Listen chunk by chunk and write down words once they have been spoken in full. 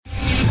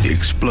The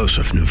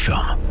explosive new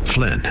film,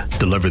 Flynn,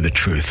 deliver the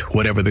truth,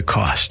 whatever the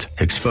cost.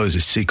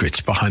 Exposes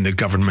secrets behind the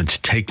government's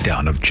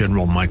takedown of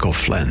General Michael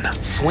Flynn.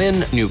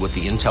 Flynn knew what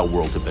the intel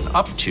world had been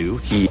up to.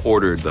 He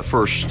ordered the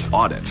first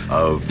audit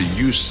of the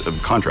use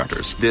of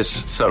contractors.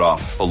 This set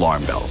off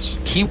alarm bells.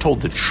 He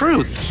told the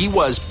truth. He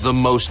was the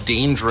most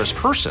dangerous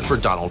person for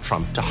Donald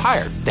Trump to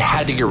hire. They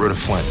had to get rid of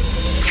Flynn.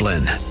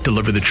 Flynn,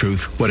 deliver the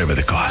truth, whatever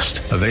the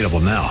cost. Available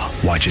now.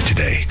 Watch it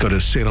today. Go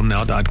to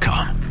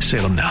salemnow.com.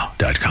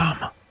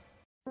 salemnow.com.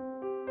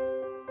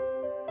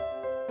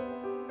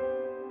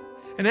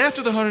 And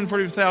after the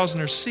 144,000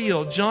 are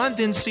sealed, John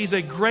then sees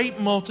a great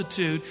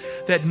multitude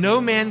that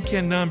no man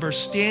can number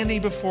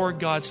standing before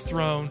God's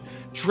throne,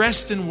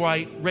 dressed in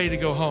white, ready to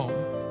go home.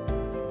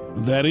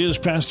 That is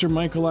Pastor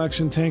Michael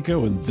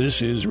Oxentenko, and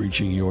this is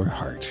Reaching Your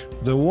Heart.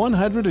 The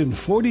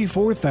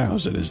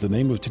 144,000 is the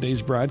name of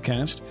today's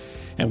broadcast,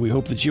 and we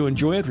hope that you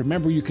enjoy it.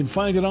 Remember, you can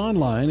find it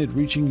online at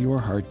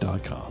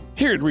reachingyourheart.com.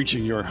 Here at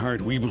Reaching Your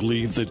Heart, we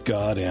believe that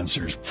God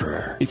answers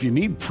prayer. If you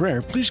need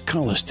prayer, please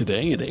call us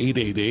today at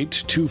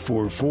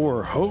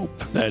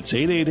 888-244-HOPE. That's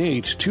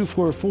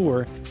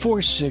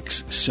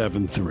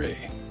 888-244-4673.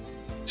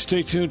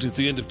 Stay tuned at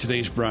the end of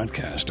today's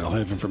broadcast. I'll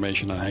have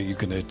information on how you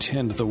can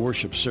attend the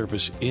worship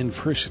service in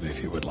person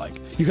if you would like.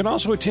 You can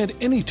also attend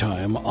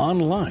anytime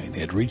online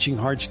at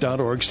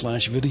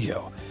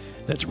reachinghearts.org/video.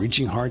 That's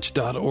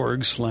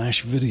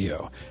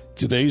reachinghearts.org/video.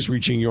 Today's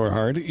Reaching Your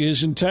Heart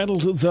is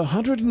entitled The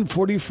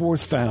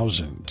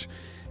 144,000.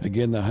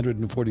 Again, the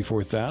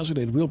 144,000,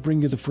 and we'll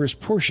bring you the first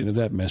portion of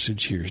that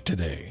message here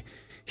today.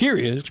 Here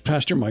is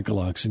Pastor Michael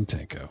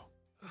Oxentenko.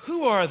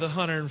 Who are the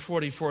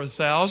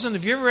 144,000?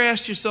 Have you ever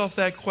asked yourself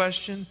that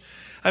question?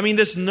 I mean,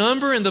 this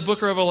number in the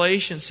book of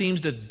Revelation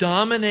seems to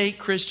dominate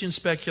Christian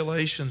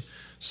speculation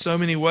so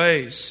many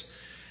ways.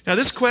 Now,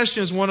 this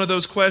question is one of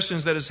those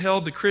questions that has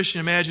held the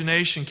Christian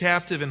imagination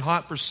captive in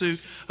hot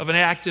pursuit of an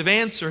active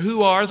answer.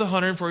 Who are the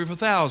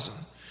 144,000?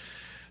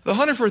 The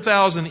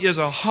 144,000 is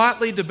a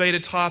hotly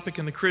debated topic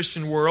in the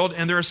Christian world,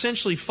 and there are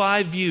essentially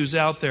 5 views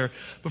out there.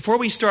 Before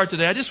we start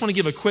today, I just want to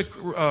give a quick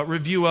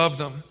review of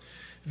them.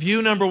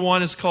 View number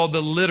 1 is called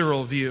the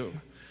literal view.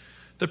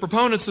 The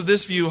proponents of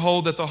this view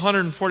hold that the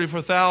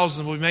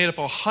 144,000 will be made up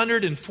of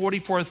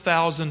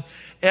 144,000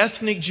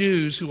 ethnic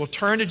Jews who will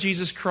turn to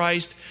Jesus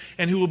Christ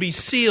and who will be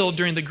sealed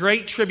during the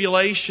Great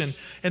Tribulation.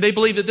 And they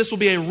believe that this will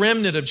be a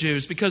remnant of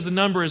Jews because the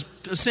number is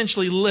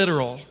essentially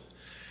literal.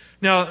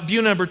 Now,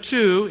 view number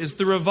 2 is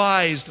the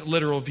revised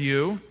literal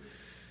view.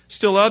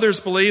 Still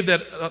others believe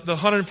that the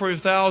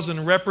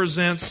 144,000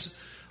 represents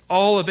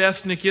all of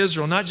ethnic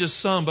Israel, not just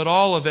some, but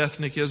all of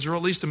ethnic Israel,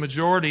 at least a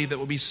majority that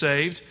will be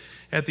saved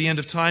at the end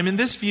of time. In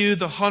this view,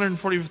 the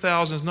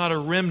 144,000 is not a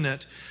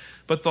remnant,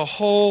 but the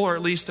whole, or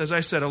at least, as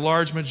I said, a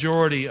large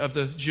majority of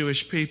the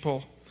Jewish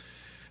people.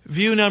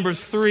 View number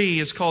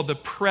 3 is called the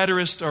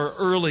preterist or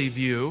early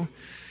view.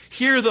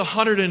 Here, the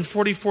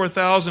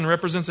 144,000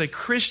 represents a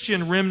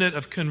Christian remnant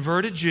of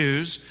converted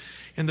Jews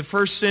in the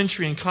first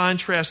century in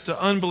contrast to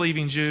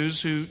unbelieving Jews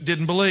who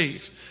didn't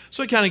believe.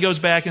 So it kind of goes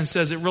back and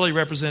says it really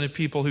represented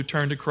people who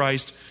turned to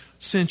Christ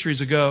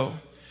centuries ago.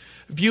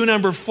 View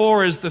number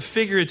 4 is the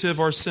figurative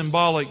or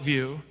symbolic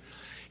view.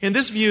 In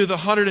this view, the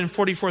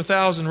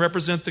 144,000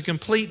 represent the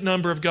complete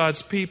number of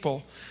God's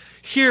people.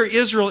 Here,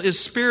 Israel is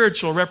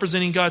spiritual,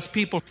 representing God's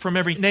people from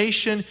every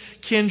nation,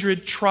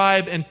 kindred,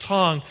 tribe, and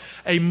tongue.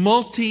 A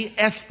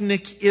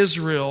multi-ethnic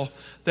Israel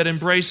that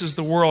embraces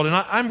the world. And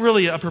I'm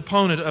really a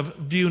proponent of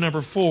view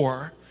number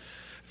 4.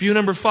 View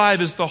number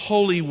 5 is the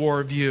holy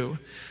war view.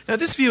 Now,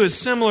 this view is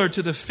similar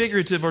to the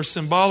figurative or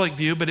symbolic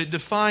view, but it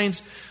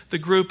defines the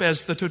group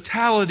as the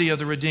totality of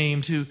the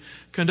redeemed who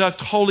conduct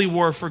holy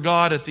war for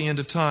God at the end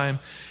of time.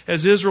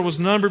 As Israel was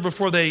numbered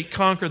before they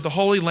conquered the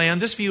Holy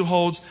Land, this view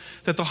holds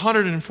that the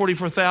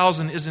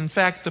 144,000 is in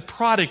fact the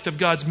product of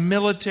God's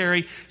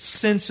military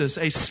census,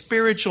 a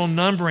spiritual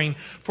numbering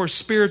for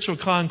spiritual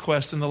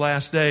conquest in the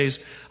last days.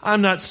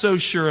 I'm not so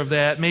sure of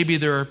that. Maybe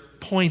there are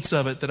points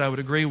of it that I would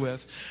agree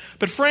with.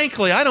 But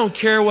frankly, I don't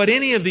care what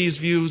any of these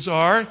views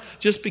are,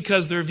 just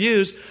because they're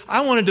views. I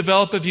want to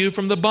develop a view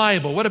from the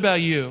Bible. What about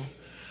you?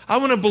 I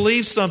want to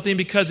believe something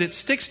because it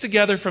sticks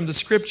together from the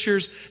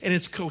Scriptures and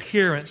it's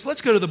coherent. So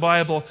let's go to the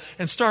Bible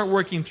and start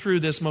working through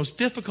this most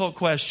difficult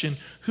question: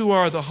 who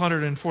are the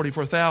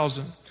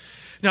 144,000?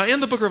 Now, in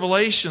the book of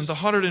Revelation, the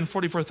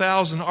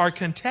 144,000 are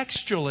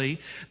contextually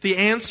the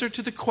answer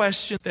to the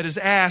question that is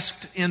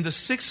asked in the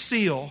 6th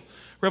seal,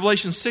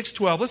 Revelation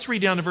 6:12. Let's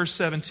read down to verse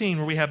 17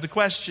 where we have the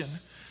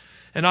question.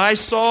 And I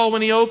saw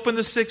when he opened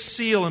the 6th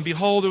seal, and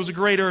behold, there was a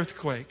great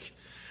earthquake.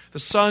 The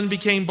sun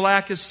became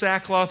black as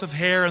sackcloth of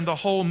hair, and the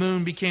whole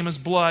moon became as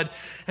blood.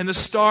 And the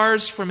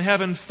stars from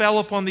heaven fell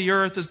upon the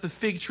earth as the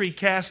fig tree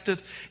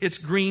casteth its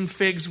green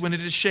figs when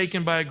it is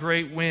shaken by a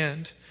great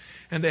wind.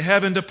 And the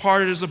heaven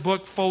departed as a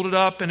book folded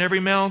up, and every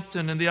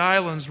mountain and the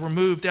islands were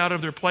moved out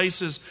of their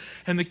places.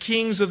 And the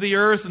kings of the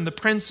earth and the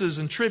princes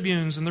and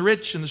tribunes and the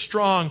rich and the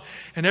strong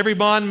and every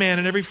bondman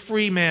and every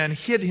free man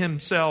hid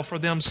himself or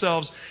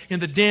themselves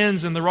in the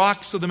dens and the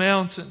rocks of the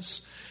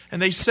mountains.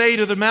 And they say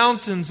to the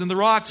mountains and the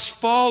rocks,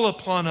 fall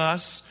upon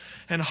us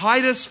and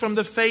hide us from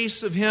the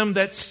face of him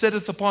that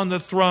sitteth upon the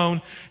throne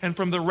and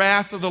from the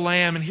wrath of the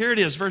Lamb. And here it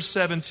is, verse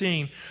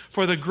 17.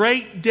 For the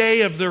great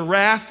day of their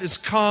wrath is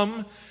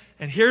come.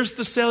 And here's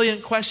the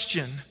salient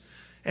question.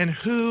 And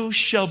who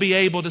shall be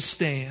able to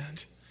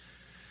stand?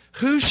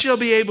 Who shall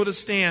be able to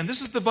stand?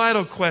 This is the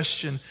vital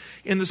question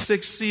in the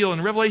sixth seal.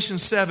 In Revelation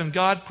 7,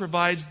 God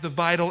provides the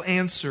vital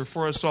answer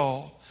for us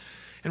all.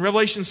 In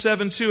Revelation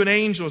 7:2, an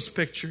angel is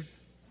pictured,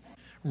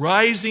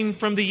 rising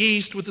from the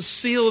east with the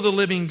seal of the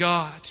living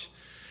God.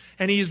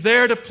 And he's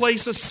there to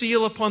place a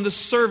seal upon the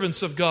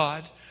servants of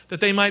God,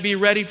 that they might be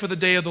ready for the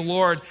day of the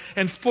Lord.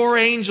 And four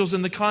angels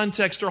in the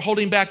context are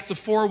holding back the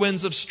four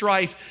winds of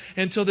strife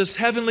until this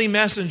heavenly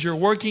messenger,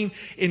 working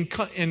in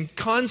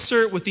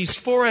concert with these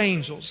four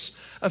angels,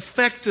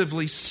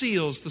 effectively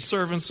seals the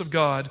servants of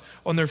God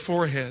on their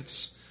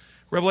foreheads.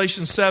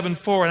 Revelation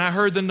 7:4, and I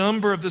heard the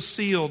number of the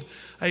sealed,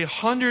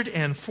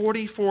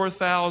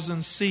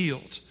 144,000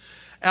 sealed,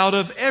 out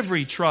of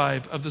every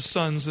tribe of the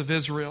sons of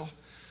Israel.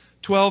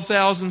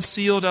 12,000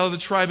 sealed out of the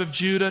tribe of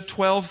Judah,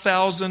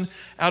 12,000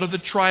 out of the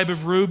tribe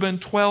of Reuben,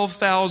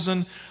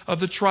 12,000 of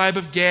the tribe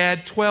of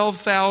Gad,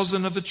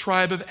 12,000 of the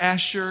tribe of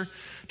Asher,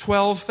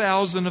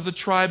 12,000 of the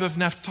tribe of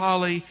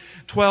Naphtali,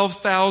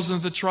 12,000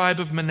 of the tribe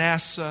of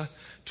Manasseh,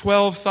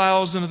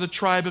 12,000 of the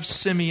tribe of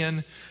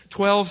Simeon,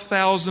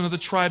 12,000 of the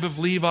tribe of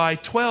Levi,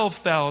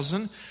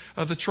 12,000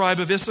 of the tribe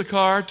of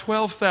Issachar,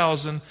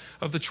 12,000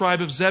 of the tribe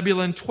of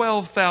Zebulun,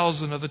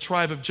 12,000 of the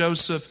tribe of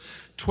Joseph,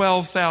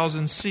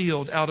 12,000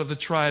 sealed out of the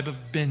tribe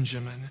of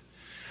Benjamin.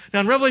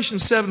 Now in Revelation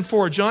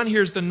 7:4, John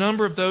hears the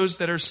number of those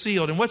that are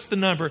sealed. And what's the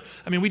number?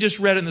 I mean, we just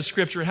read it in the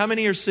scripture. How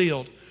many are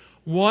sealed?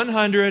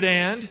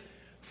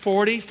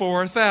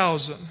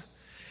 144,000.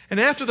 And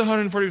after the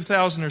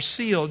 144,000 are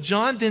sealed,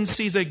 John then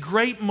sees a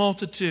great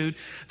multitude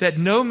that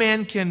no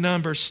man can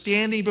number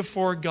standing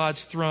before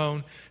God's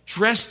throne,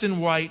 dressed in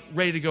white,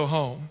 ready to go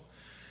home.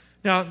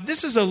 Now,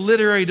 this is a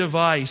literary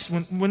device.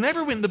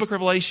 Whenever in the book of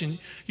Revelation,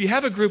 you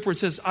have a group where it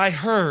says, I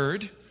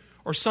heard,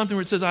 or something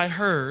where it says, I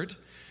heard,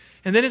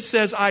 and then it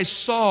says, I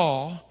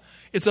saw.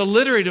 It's a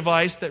literary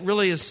device that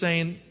really is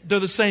saying they're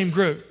the same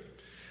group.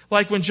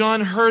 Like when John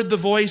heard the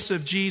voice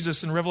of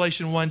Jesus in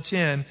Revelation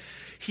 1:10,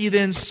 he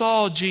then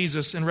saw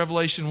Jesus in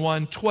Revelation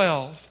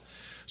 1:12.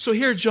 So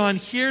here John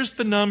hears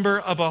the number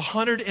of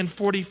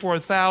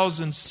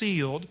 144,000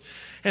 sealed,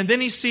 and then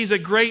he sees a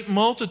great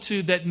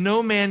multitude that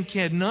no man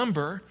can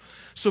number.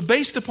 So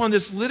based upon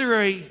this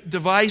literary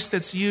device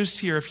that's used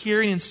here of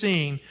hearing and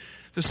seeing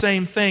the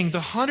same thing, the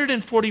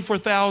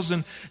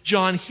 144,000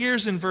 John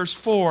hears in verse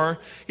 4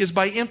 is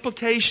by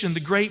implication the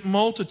great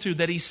multitude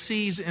that he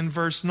sees in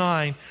verse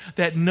 9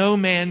 that no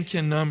man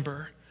can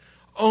number.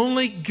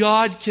 Only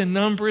God can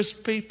number his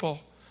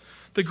people.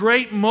 The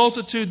great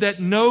multitude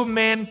that no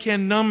man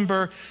can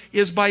number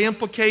is by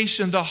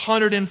implication the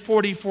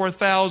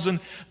 144,000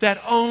 that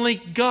only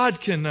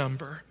God can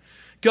number.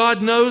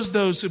 God knows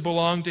those who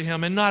belong to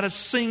him, and not a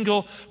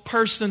single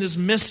person is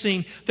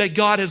missing that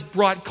God has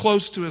brought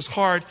close to his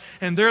heart.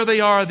 And there they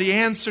are, the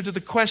answer to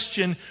the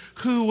question,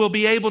 who will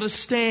be able to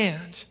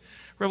stand?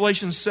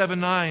 Revelation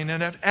 7:9,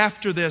 and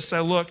after this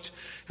I looked,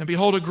 and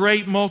behold, a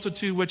great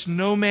multitude which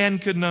no man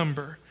could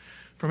number,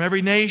 from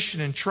every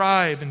nation and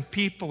tribe and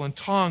people and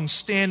tongue,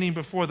 standing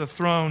before the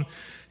throne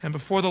and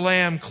before the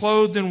Lamb,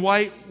 clothed in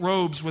white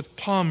robes with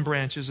palm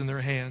branches in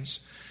their hands,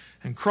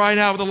 and crying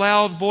out with a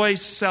loud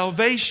voice,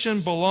 salvation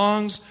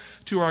belongs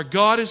to our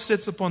God who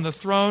sits upon the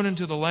throne and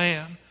to the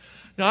Lamb.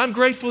 Now I'm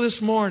grateful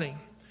this morning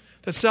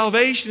that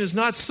salvation is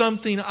not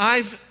something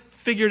I've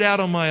figured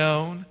out on my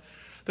own,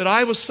 that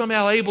I was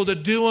somehow able to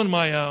do on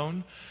my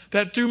own,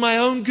 that through my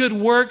own good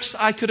works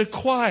I could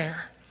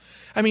acquire.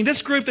 I mean,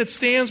 this group that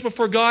stands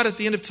before God at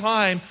the end of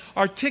time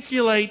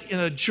articulate in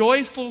a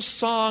joyful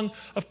song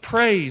of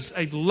praise,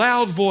 a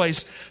loud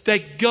voice,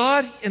 that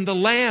God and the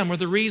Lamb are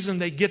the reason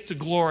they get to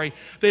glory.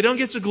 They don't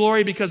get to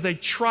glory because they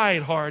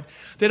tried hard.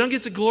 They don't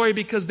get to glory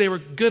because they were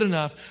good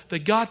enough. They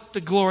got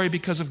to glory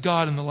because of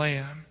God and the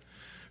Lamb.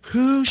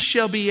 Who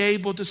shall be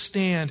able to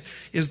stand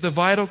is the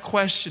vital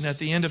question at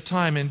the end of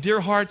time. And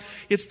dear heart,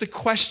 it's the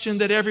question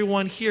that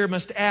everyone here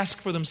must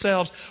ask for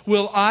themselves.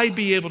 Will I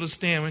be able to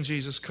stand when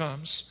Jesus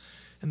comes?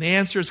 And the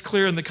answer is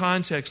clear in the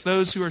context.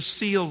 Those who are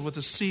sealed with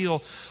the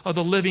seal of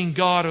the living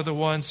God are the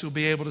ones who will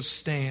be able to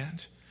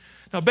stand.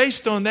 Now,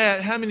 based on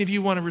that, how many of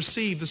you want to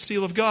receive the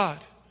seal of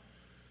God?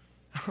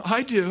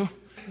 I do.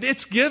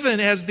 It's given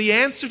as the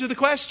answer to the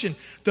question.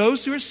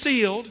 Those who are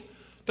sealed,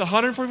 the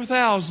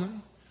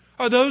 144,000,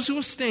 are those who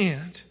will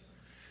stand.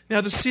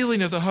 Now, the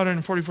sealing of the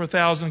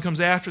 144,000 comes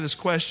after this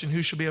question,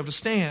 who shall be able to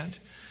stand?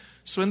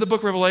 So in the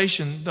book of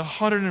Revelation, the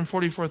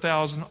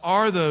 144,000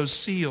 are those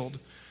sealed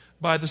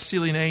by the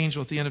sealing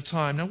angel at the end of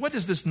time. Now, what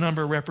does this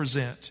number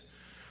represent?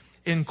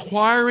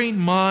 Inquiring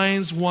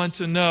minds want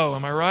to know.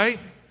 Am I right?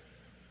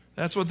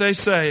 That's what they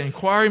say.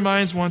 Inquiring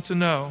minds want to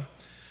know.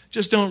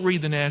 Just don't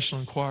read the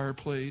National Enquirer,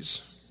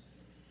 please.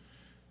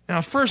 Now,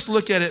 first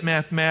look at it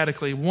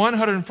mathematically.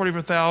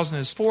 144,000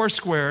 is 4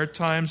 squared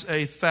times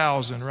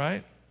 1,000,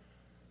 right?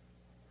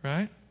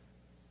 Right?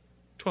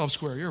 12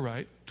 square, you're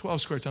right. 12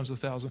 squared times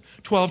 1,000.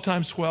 12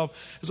 times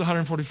 12 is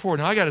 144.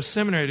 Now, I got a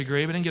seminary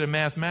degree, but I didn't get a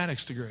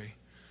mathematics degree.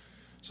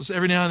 So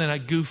every now and then I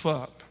goof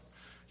up.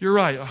 You're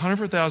right,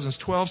 100,000 is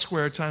 12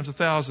 squared times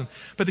 1,000.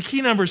 But the key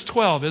number is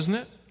 12, isn't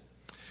it?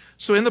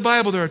 So in the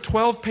Bible, there are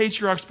 12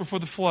 patriarchs before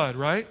the flood,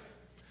 right?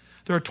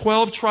 There are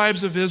 12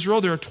 tribes of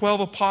Israel. There are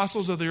 12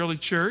 apostles of the early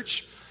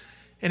church.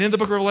 And in the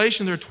book of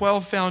Revelation, there are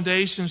 12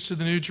 foundations to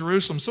the New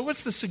Jerusalem. So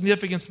what's the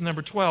significance of the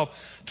number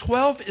 12?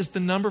 12 is the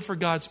number for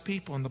God's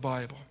people in the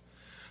Bible.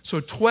 So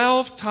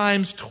 12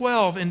 times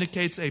 12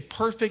 indicates a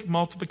perfect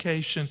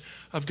multiplication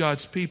of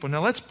God's people.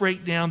 Now let's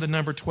break down the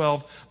number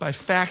 12 by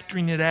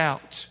factoring it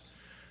out.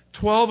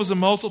 12 is a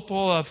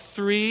multiple of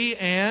 3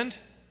 and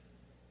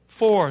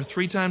 4.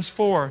 3 times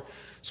 4.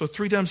 So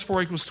 3 times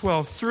 4 equals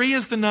 12. 3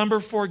 is the number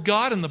for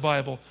God in the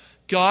Bible.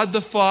 God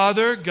the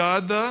Father,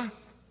 God the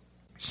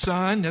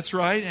Son, that's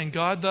right, and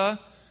God the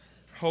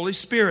Holy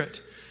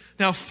Spirit.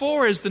 Now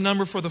 4 is the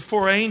number for the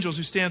 4 angels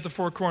who stand at the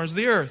 4 corners of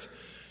the earth.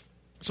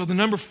 So the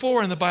number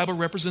 4 in the Bible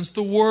represents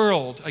the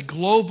world, a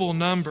global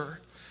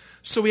number.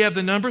 So we have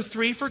the number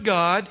 3 for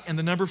God and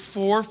the number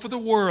 4 for the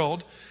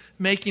world,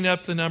 making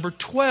up the number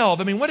 12.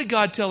 I mean, what did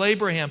God tell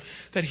Abraham?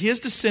 That his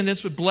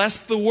descendants would bless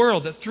the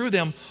world, that through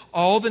them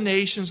all the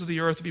nations of the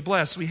earth would be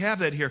blessed. So we have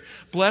that here.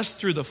 Blessed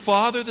through the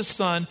Father, the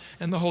Son,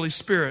 and the Holy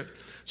Spirit.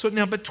 So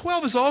now, but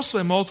 12 is also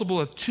a multiple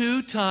of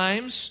 2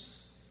 times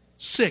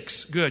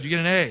 6. Good, you get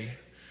an A.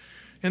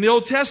 In the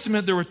Old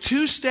Testament, there were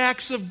 2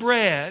 stacks of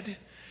bread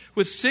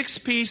with 6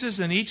 pieces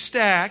in each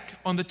stack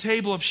on the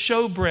table of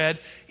showbread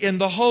in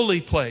the holy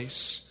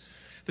place.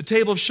 The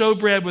table of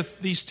showbread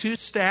with these 2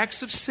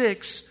 stacks of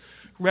 6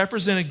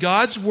 represented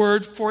God's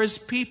word for his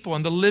people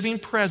and the living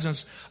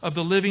presence of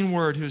the living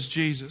word who is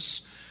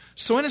Jesus.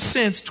 So in a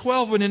sense,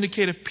 12 would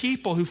indicate a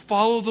people who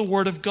follow the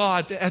word of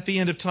God at the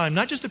end of time.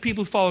 Not just a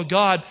people who follow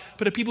God,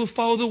 but a people who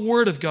follow the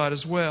word of God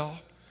as well.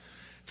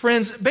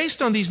 Friends,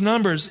 based on these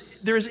numbers,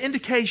 there is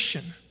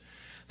indication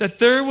that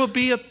there will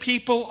be a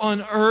people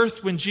on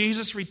earth when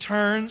Jesus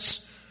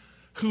returns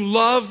who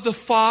love the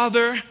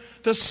Father,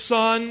 the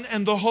Son,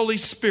 and the Holy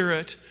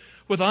Spirit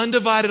with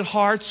undivided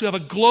hearts, who have a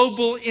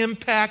global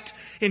impact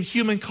in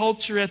human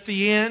culture at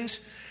the end,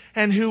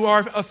 and who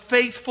are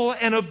faithful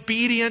and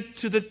obedient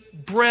to the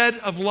bread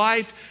of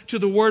life, to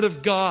the Word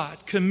of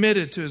God,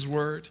 committed to His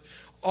Word.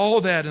 All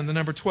that in the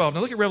number 12.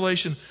 Now look at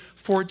Revelation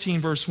 14,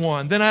 verse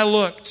 1. Then I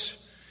looked,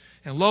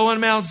 and lo,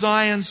 on Mount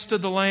Zion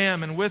stood the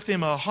Lamb, and with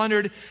him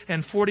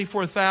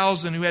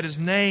 144,000 who had his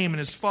name and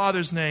his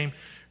Father's name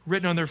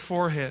written on their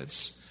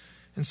foreheads.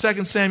 In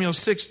 2 Samuel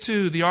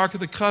 6:2, the Ark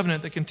of the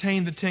Covenant that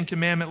contained the 10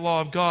 Commandment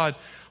law of God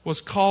was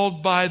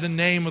called by the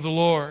name of the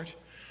Lord.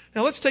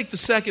 Now let's take the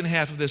second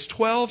half of this.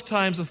 12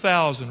 times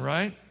 1,000,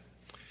 right?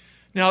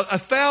 Now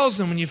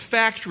 1,000, when you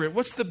factor it,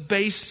 what's the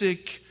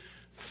basic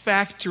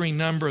factoring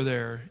number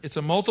there? It's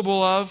a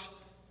multiple of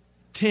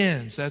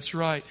tens, that's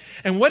right.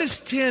 And what is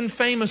 10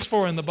 famous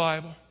for in the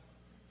Bible?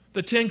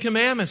 The 10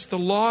 Commandments, the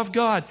law of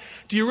God.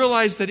 Do you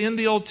realize that in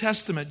the Old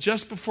Testament,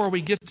 just before we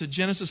get to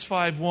Genesis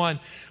 5:1,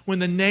 when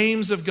the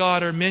names of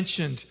God are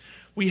mentioned,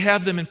 we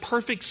have them in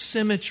perfect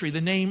symmetry, the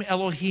name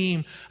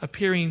Elohim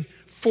appearing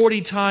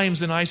 40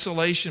 times in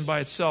isolation by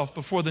itself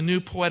before the new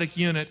poetic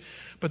unit,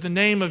 but the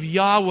name of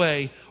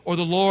Yahweh or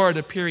the Lord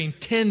appearing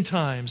 10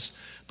 times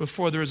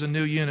before there is a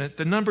new unit.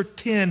 The number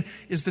 10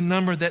 is the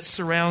number that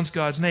surrounds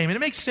God's name. And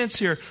it makes sense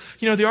here.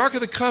 You know, the Ark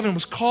of the Covenant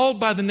was called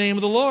by the name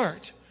of the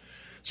Lord.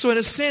 So in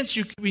a sense,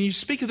 when you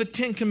speak of the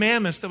 10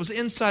 Commandments that was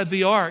inside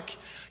the ark,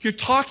 you're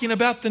talking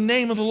about the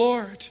name of the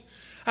Lord.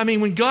 I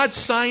mean, when God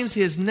signs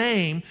His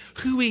name,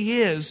 who He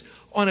is,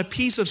 on a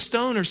piece of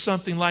stone or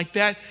something like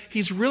that,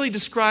 He's really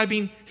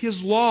describing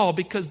His law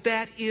because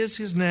that is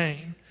His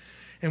name.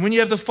 And when you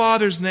have the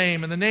Father's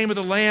name and the name of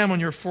the Lamb on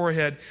your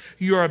forehead,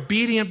 you are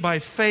obedient by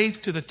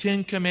faith to the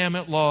 10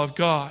 Commandment law of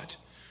God.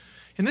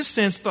 In this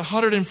sense, the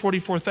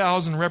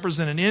 144,000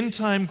 represent an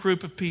end-time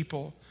group of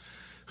people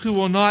who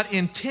will not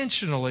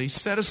intentionally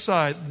set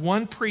aside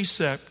one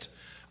precept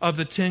of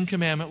the 10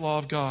 Commandment law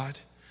of God.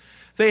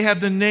 They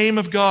have the name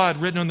of God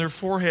written on their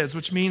foreheads,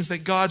 which means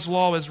that God's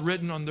law is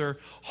written on their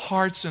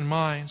hearts and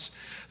minds.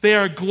 They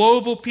are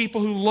global people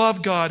who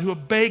love God, who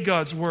obey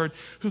God's word,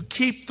 who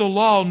keep the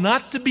law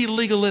not to be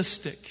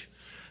legalistic,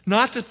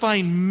 not to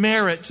find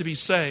merit to be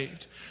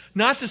saved,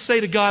 not to say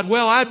to God,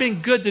 well, I've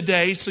been good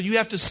today, so you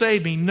have to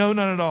save me. No,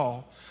 not at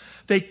all.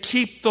 They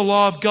keep the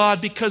law of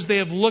God because they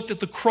have looked at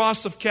the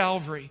cross of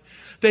Calvary.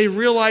 They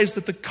realize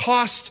that the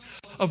cost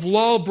of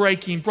law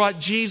breaking brought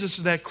Jesus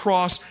to that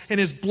cross, and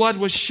His blood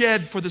was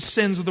shed for the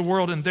sins of the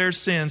world and their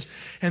sins.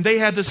 And they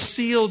have the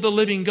seal of the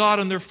living God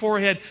on their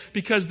forehead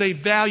because they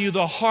value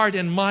the heart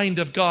and mind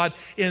of God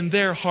in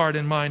their heart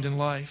and mind and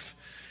life.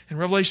 In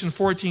Revelation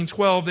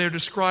 14:12, they are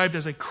described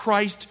as a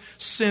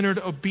Christ-centered,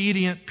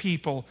 obedient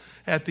people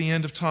at the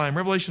end of time.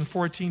 Revelation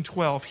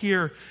 14:12,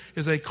 here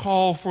is a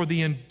call for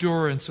the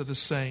endurance of the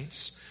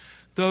saints,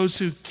 those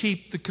who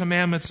keep the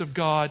commandments of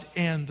God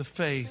and the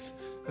faith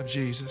of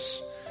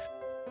Jesus.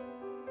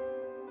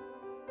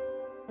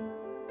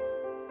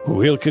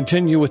 We'll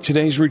continue with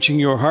today's Reaching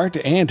Your Heart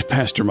and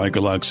Pastor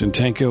Michael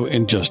Oxentenko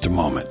in just a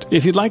moment.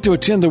 If you'd like to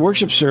attend the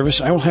worship service,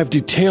 I will have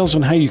details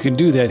on how you can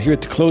do that here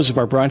at the close of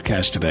our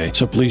broadcast today,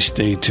 so please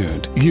stay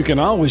tuned. You can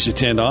always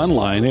attend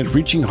online at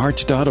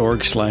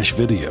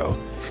reachinghearts.org/video.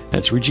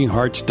 That's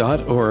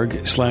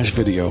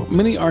reachinghearts.org/video.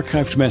 Many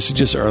archived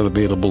messages are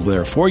available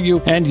there for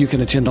you, and you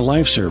can attend the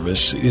live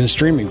service in a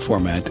streaming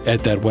format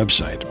at that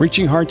website,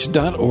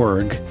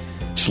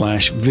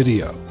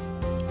 reachinghearts.org/video.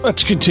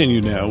 Let's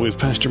continue now with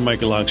Pastor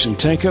Michael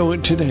Oxentenko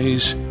in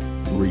today's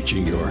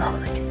Reaching Your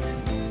Heart.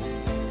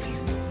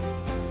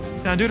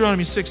 Now in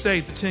Deuteronomy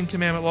 6:8, the Ten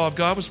Commandment law of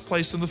God was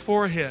placed on the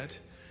forehead.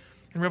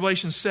 In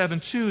Revelation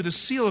 7:2, the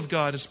seal of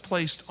God is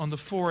placed on the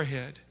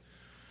forehead.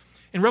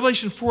 In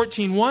Revelation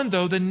 14:1,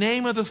 though, the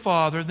name of the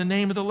Father, the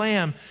name of the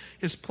Lamb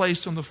is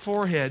placed on the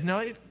forehead.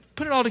 Now,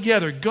 put it all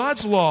together.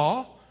 God's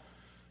law,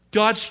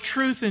 God's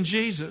truth in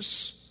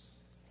Jesus,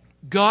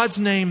 God's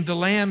name, the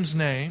Lamb's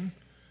name,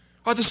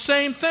 are the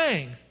same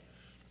thing.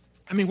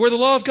 I mean, where the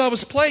law of God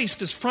was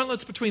placed as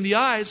frontlets between the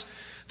eyes,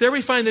 there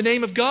we find the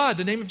name of God,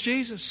 the name of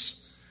Jesus.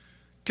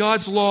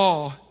 God's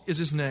law is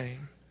His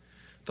name.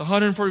 The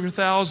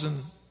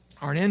 144,000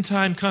 are an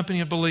end-time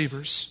company of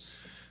believers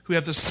who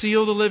have the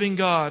seal of the living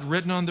God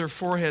written on their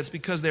foreheads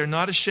because they are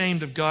not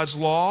ashamed of God's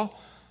law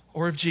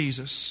or of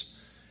Jesus.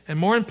 And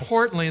more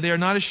importantly, they are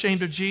not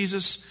ashamed of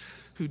Jesus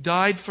who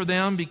died for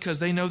them because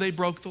they know they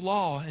broke the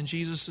law, and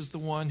Jesus is the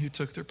one who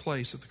took their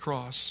place at the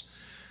cross.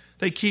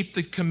 They keep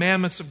the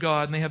commandments of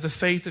God, and they have the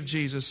faith of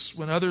Jesus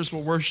when others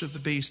will worship the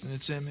beast in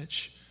its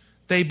image.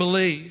 They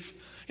believe.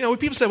 You know, when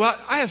people say, well,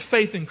 I have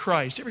faith in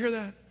Christ. You ever hear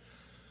that?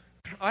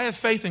 I have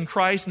faith in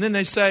Christ. And then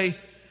they say,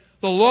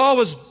 the law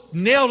was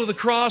nailed to the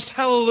cross.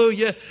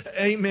 Hallelujah.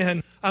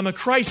 Amen. I'm a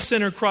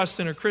Christ-centered,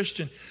 cross-centered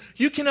Christian.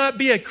 You cannot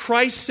be a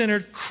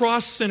Christ-centered,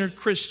 cross-centered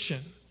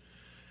Christian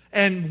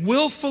and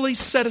willfully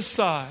set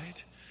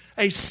aside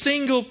a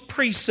single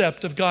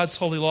precept of God's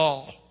holy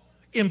law.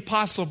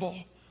 Impossible.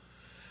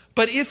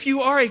 But if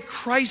you are a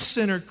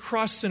Christ-centered,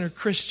 cross-centered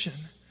Christian,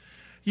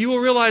 you will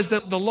realize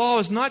that the law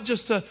is not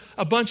just a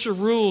bunch of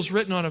rules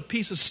written on a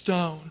piece of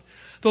stone.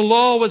 The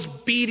law was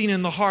beating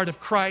in the heart of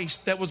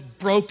Christ that was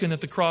broken at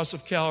the cross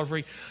of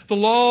Calvary. The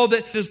law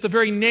that is the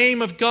very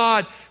name of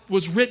God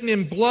was written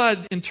in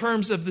blood in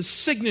terms of the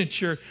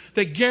signature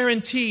that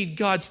guaranteed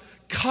God's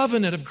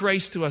covenant of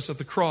grace to us at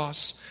the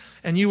cross.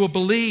 And you will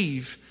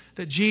believe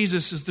that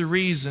Jesus is the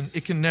reason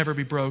it can never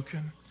be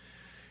broken.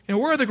 You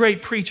know, where are the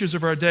great preachers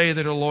of our day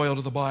that are loyal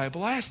to the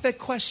Bible? I ask that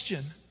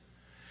question.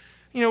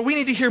 You know, we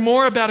need to hear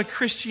more about a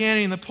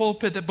Christianity in the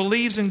pulpit that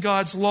believes in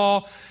God's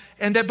law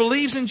and that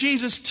believes in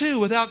Jesus too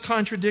without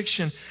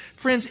contradiction.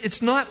 Friends,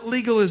 it's not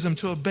legalism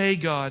to obey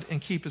God and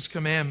keep His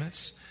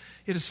commandments.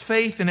 It is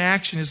faith in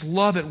action, His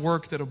love at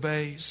work that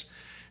obeys.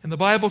 And the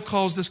Bible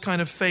calls this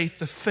kind of faith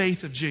the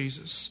faith of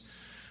Jesus.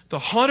 The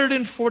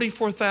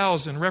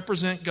 144,000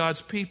 represent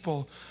God's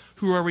people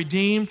who are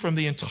redeemed from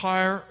the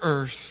entire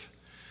earth.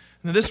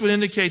 Now, this would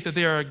indicate that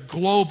they are a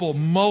global,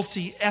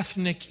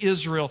 multi-ethnic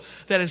Israel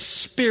that is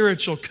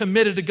spiritual,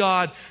 committed to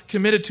God,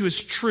 committed to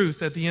His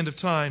truth at the end of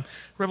time.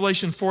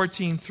 Revelation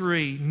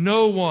 14:3,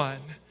 no one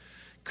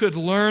could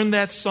learn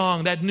that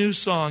song, that new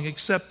song,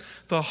 except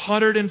the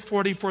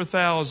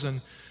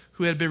 144,000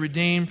 who had been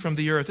redeemed from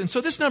the earth. And so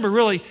this number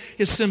really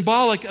is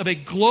symbolic of a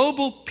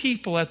global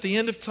people at the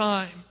end of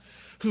time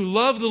who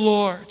love the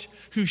Lord,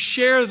 who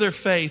share their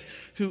faith,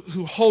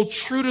 who hold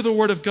true to the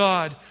Word of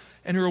God,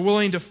 and who are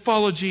willing to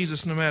follow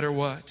Jesus no matter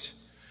what.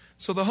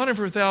 So the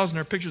 144,000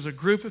 are pictures of a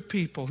group of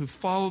people who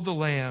follow the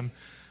Lamb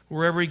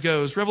wherever He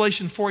goes.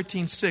 Revelation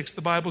 14:6,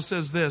 the Bible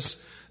says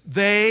this,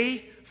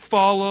 they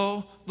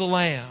follow the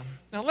Lamb.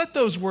 Now let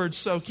those words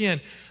soak in.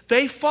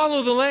 They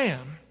follow the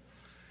Lamb.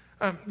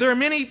 There are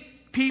many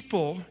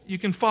people you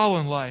can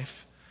follow in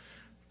life,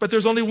 but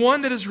there's only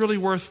one that is really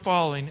worth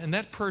following, and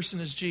that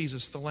person is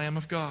Jesus, the Lamb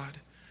of God.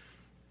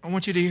 I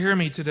want you to hear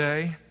me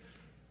today.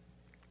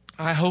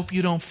 I hope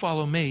you don't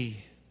follow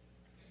me.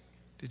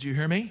 Did you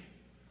hear me?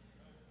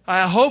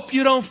 I hope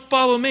you don't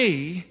follow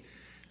me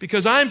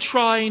because I'm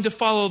trying to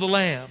follow the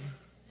Lamb.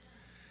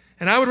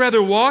 And I would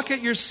rather walk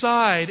at your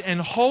side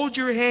and hold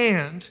your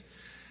hand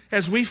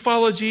as we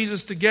follow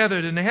Jesus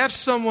together than to have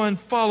someone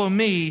follow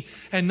me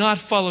and not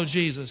follow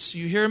Jesus.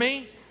 You hear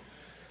me?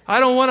 I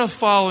don't want to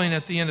follow Him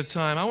at the end of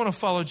time. I want to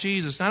follow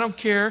Jesus. And I don't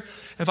care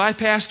if I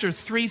pastor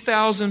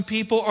 3,000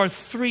 people or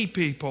 3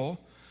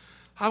 people.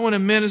 I want to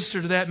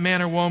minister to that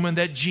man or woman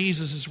that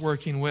Jesus is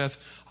working with.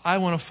 I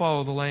want to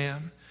follow the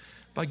Lamb.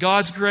 By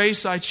God's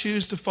grace, I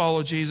choose to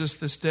follow Jesus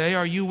this day.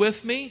 Are you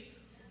with me?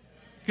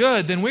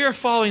 Good. Then we are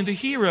following the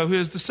hero who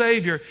is the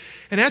Savior.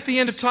 And at the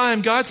end of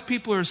time, God's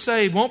people who are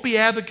saved won't be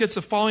advocates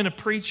of following a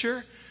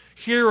preacher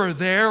here or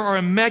there, or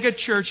a mega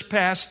church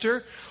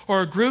pastor,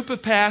 or a group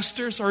of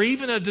pastors, or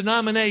even a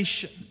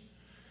denomination.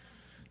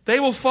 They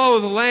will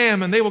follow the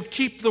Lamb, and they will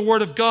keep the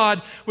Word of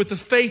God with the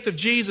faith of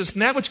Jesus.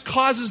 And that which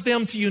causes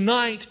them to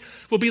unite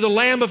will be the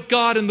Lamb of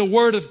God and the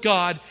Word of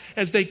God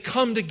as they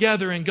come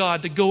together in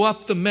God to go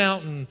up the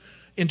mountain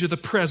into the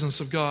presence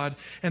of God.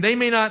 And they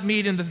may not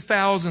meet in the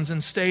thousands in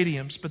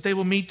stadiums, but they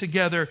will meet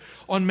together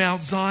on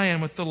Mount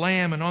Zion with the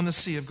Lamb and on the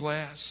sea of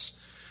glass.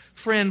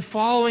 Friend,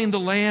 following the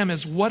Lamb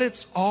is what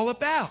it's all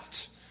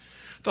about.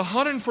 The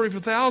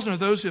 144,000 are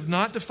those who have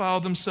not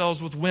defiled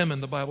themselves with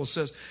women, the Bible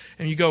says.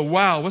 And you go,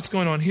 wow, what's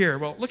going on here?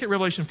 Well, look at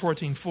Revelation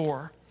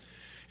 14:4.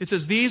 It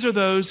says, these are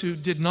those who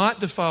did not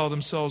defile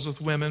themselves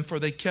with women, for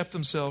they kept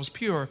themselves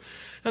pure.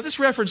 Now, this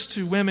reference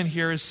to women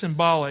here is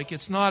symbolic.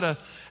 It's not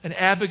an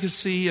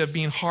advocacy of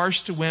being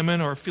harsh to women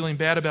or feeling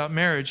bad about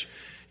marriage.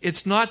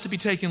 It's not to be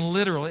taken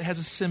literal. It has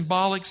a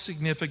symbolic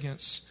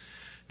significance.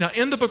 Now,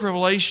 in the book of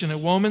Revelation, a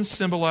woman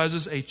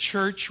symbolizes a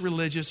church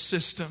religious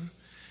system.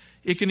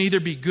 It can either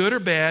be good or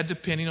bad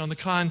depending on the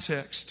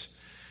context.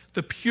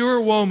 The pure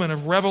woman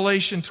of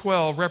Revelation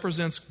 12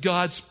 represents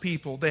God's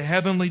people, the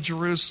heavenly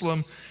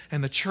Jerusalem,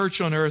 and the church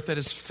on earth that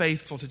is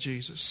faithful to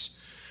Jesus.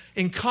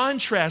 In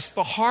contrast,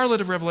 the harlot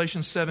of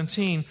Revelation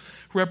 17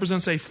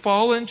 represents a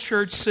fallen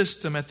church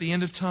system at the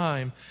end of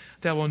time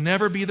that will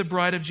never be the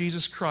bride of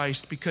Jesus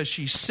Christ because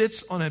she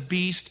sits on a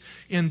beast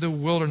in the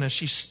wilderness.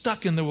 She's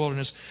stuck in the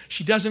wilderness.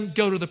 She doesn't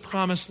go to the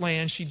promised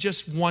land. She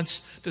just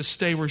wants to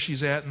stay where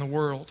she's at in the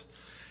world.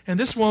 And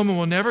this woman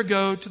will never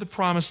go to the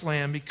promised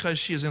land because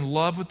she is in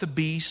love with the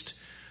beast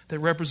that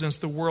represents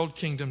the world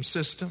kingdom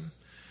system.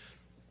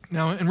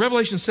 Now, in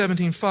Revelation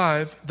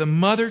 17:5, the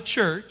mother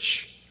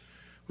church,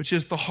 which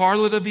is the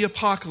harlot of the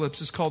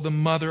apocalypse, is called the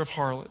mother of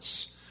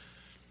harlots.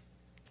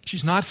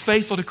 She's not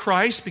faithful to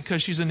Christ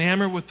because she's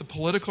enamored with the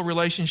political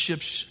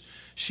relationships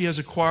she has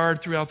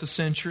acquired throughout the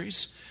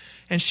centuries.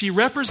 And she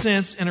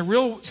represents, in a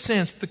real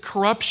sense, the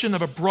corruption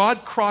of a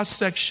broad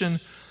cross-section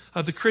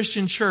of the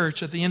Christian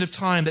church at the end of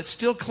time that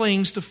still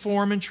clings to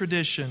form and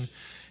tradition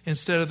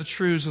instead of the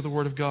truths of the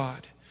Word of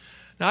God.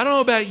 Now, I don't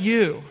know about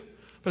you,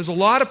 but there's a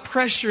lot of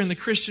pressure in the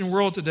Christian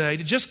world today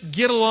to just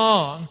get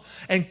along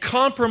and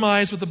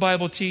compromise what the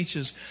Bible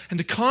teaches and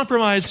to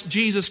compromise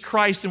Jesus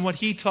Christ and what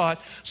He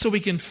taught so we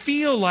can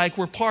feel like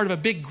we're part of a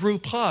big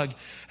group hug.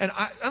 And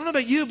I don't know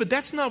about you, but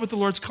that's not what the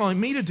Lord's calling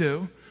me to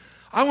do.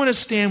 I want to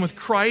stand with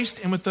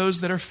Christ and with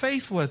those that are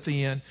faithful at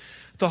the end.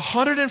 The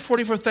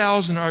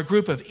 144,000 are a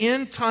group of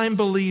end-time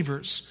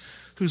believers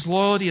whose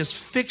loyalty is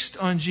fixed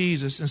on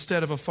Jesus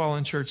instead of a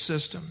fallen church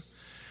system.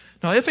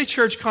 Now, if a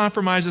church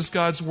compromises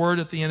God's word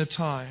at the end of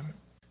time,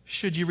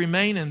 should you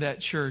remain in that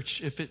church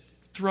if it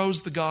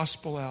throws the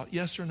gospel out?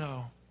 Yes or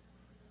no?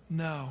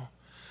 No.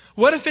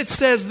 What if it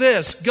says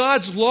this?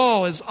 God's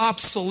law is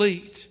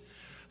obsolete.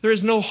 There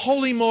is no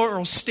holy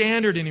moral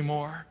standard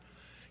anymore.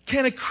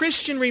 Can a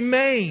Christian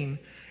remain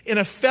in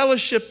a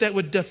fellowship that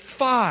would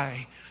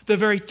defy the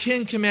very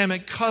Ten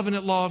Commandment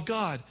covenant law of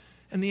God?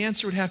 And the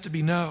answer would have to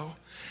be no.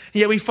 And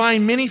yet we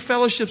find many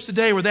fellowships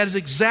today where that is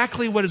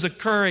exactly what is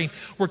occurring,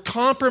 where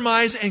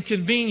compromise and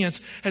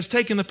convenience has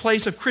taken the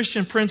place of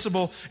Christian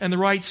principle and the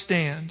right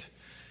stand.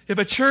 If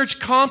a church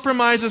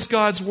compromises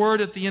God's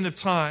word at the end of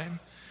time,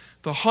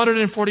 the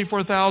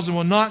 144,000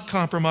 will not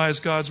compromise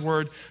God's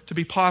word to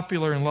be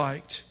popular and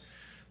liked.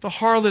 The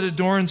harlot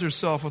adorns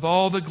herself with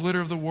all the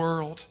glitter of the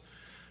world,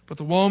 but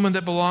the woman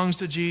that belongs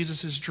to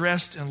Jesus is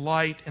dressed in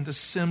light and the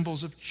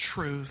symbols of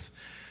truth.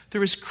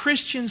 There is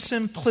Christian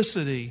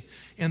simplicity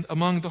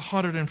among the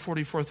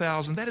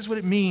 144,000. That is what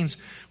it means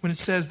when it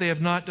says they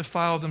have not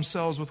defiled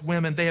themselves with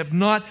women. They have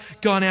not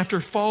gone after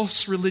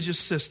false religious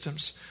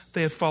systems.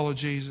 They have followed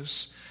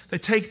Jesus. They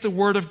take the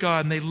Word of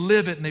God and they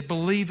live it and they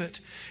believe it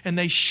and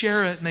they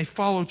share it and they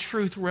follow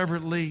truth wherever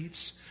it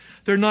leads.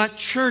 They're not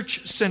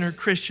church-centered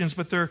Christians,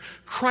 but they're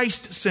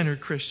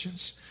Christ-centered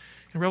Christians.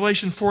 In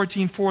Revelation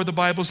 14:4, the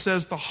Bible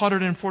says the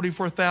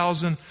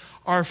 144,000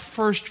 are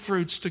first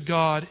fruits to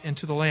God and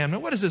to the Lamb. Now,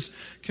 what does this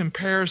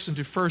comparison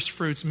to first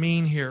fruits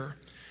mean here?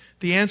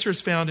 The answer is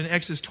found in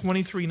Exodus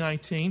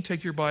 23:19.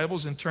 Take your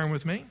Bibles and turn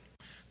with me.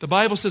 The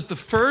Bible says, the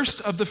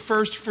first of the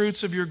first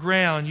fruits of your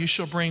ground you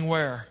shall bring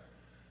where?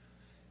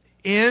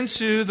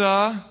 Into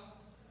the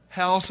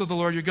house of the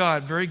Lord your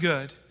God. Very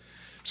good.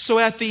 So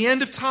at the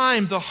end of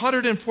time, the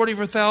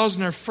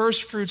 144,000 are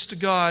first fruits to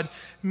God,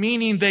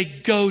 meaning they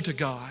go to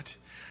God.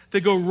 They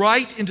go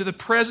right into the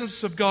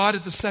presence of God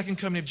at the second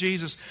coming of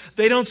Jesus.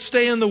 They don't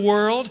stay in the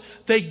world.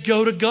 They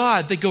go to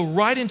God. They go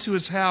right into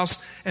His house,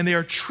 and they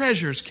are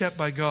treasures kept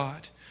by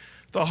God.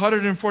 The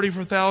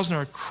 144,000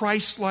 are a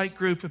Christ-like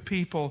group of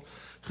people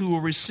who will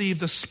receive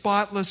the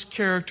spotless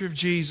character of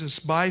Jesus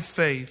by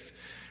faith,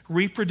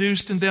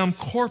 reproduced in them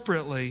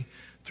corporately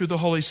through the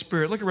Holy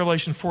Spirit. Look at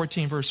Revelation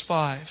 14, verse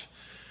 5.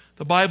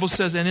 The Bible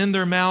says, and in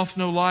their mouth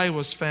no lie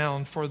was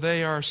found, for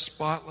they are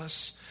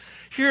spotless.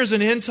 Here's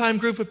an end-time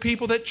group of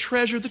people that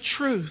treasure the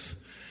truth.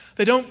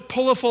 They don't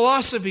pull a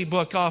philosophy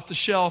book off the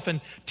shelf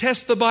and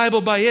test the Bible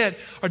by it,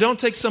 or don't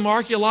take some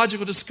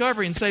archaeological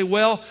discovery and say,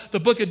 well, the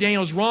book of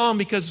Daniel is wrong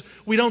because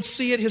we don't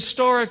see it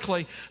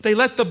historically. They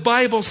let the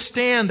Bible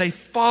stand. They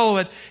follow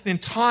it. And in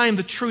time,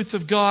 the truth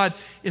of God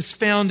is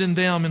found in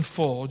them in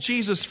full.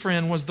 Jesus,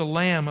 friend, was the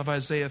Lamb of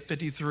Isaiah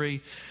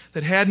 53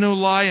 that had no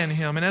lie in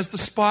Him. And as the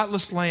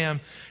spotless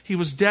Lamb, He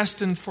was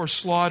destined for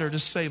slaughter to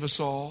save us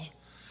all.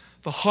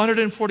 The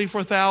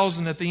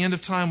 144,000 at the end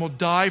of time will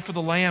die for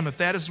the Lamb if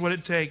that is what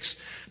it takes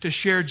to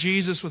share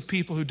Jesus with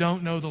people who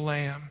don't know the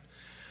Lamb.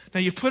 Now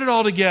you put it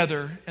all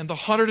together, and the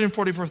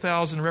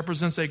 144,000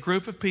 represents a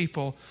group of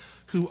people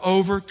who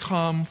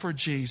overcome for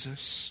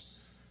Jesus.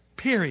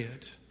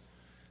 Period.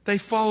 They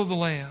follow the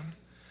Lamb.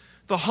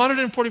 The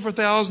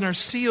 144,000 are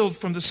sealed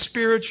from the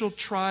spiritual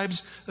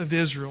tribes of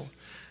Israel.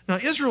 Now,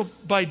 Israel,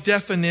 by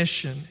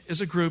definition,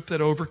 is a group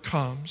that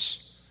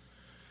overcomes.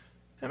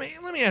 I mean,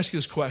 let me ask you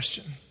this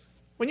question.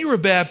 When you were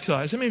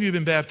baptized, how many of you have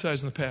been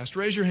baptized in the past?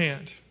 Raise your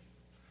hand.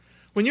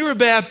 When you were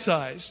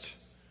baptized,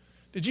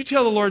 did you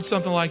tell the Lord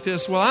something like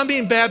this? Well, I'm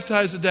being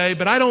baptized today,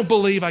 but I don't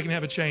believe I can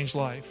have a changed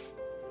life.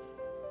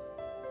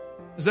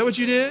 Is that what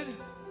you did?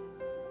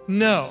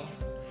 No.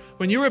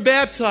 When you were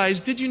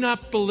baptized, did you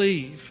not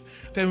believe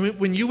that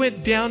when you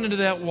went down into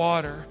that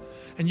water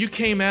and you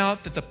came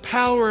out, that the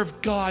power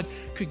of God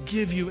could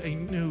give you a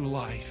new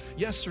life?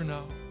 Yes or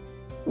no?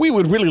 We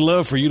would really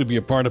love for you to be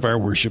a part of our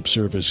worship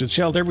service. It's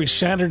held every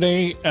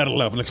Saturday at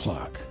 11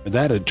 o'clock.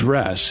 That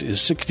address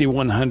is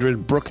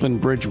 6100 Brooklyn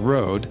Bridge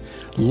Road,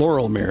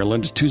 Laurel,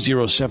 Maryland,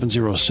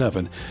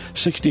 20707.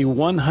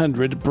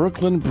 6100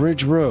 Brooklyn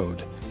Bridge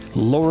Road,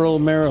 Laurel,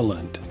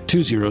 Maryland,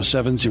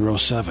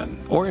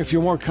 20707. Or if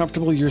you're more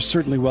comfortable, you're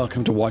certainly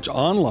welcome to watch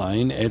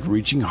online at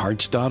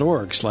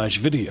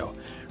reachinghearts.org/video.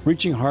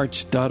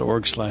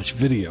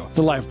 reachinghearts.org/video.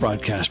 The live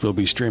broadcast will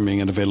be streaming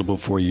and available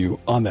for you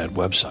on that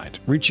website,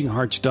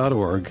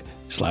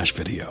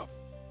 reachinghearts.org/video.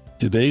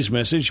 Today's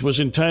message was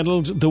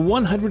entitled The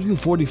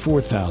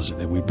 144,000,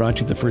 and we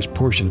brought you the first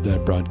portion of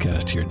that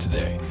broadcast here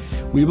today.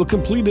 We will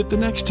complete it the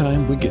next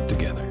time we get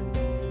together.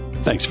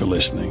 Thanks for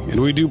listening, and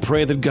we do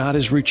pray that God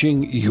is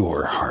reaching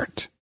your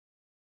heart.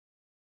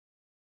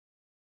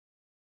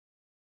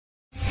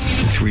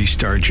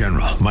 3-star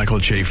General Michael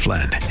J.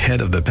 Flynn,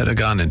 head of the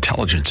Pentagon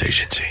Intelligence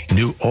Agency,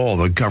 knew all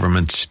the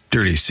government's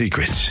dirty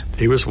secrets.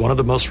 He was one of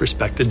the most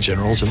respected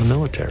generals in the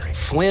military.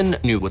 Flynn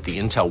knew what the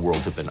intel world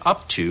had been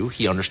up to.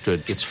 He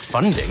understood its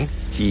funding.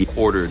 He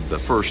ordered the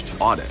first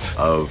audit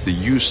of the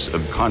use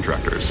of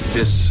contractors.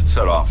 This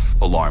set off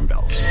alarm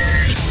bells.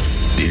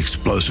 The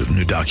explosive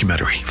new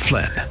documentary,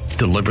 Flynn,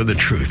 Deliver the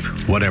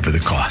Truth, Whatever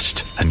the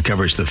Cost,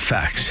 uncovers the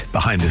facts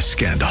behind this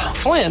scandal.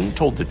 Flynn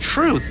told the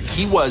truth.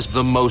 He was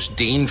the most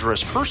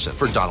dangerous person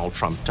for Donald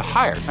Trump to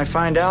hire. I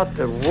find out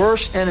the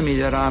worst enemy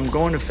that I'm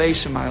going to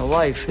face in my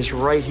life is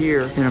right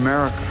here in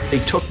America. They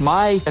took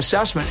my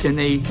assessment and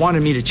they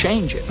wanted me to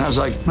change it. And I was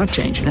like, I'm not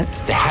changing it.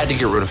 They had to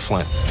get rid of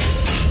Flynn.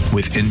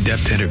 With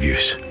in-depth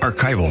interviews,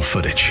 archival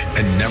footage,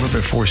 and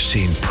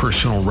never-before-seen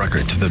personal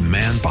records of the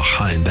man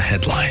behind the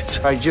headlines.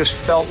 I just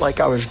felt like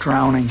I was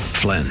drowning.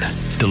 Flynn,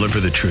 Deliver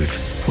the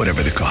Truth,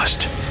 Whatever the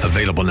Cost.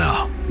 Available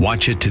now.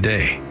 Watch it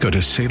today. Go to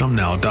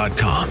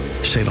salemnow.com.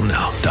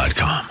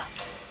 salemnow.com.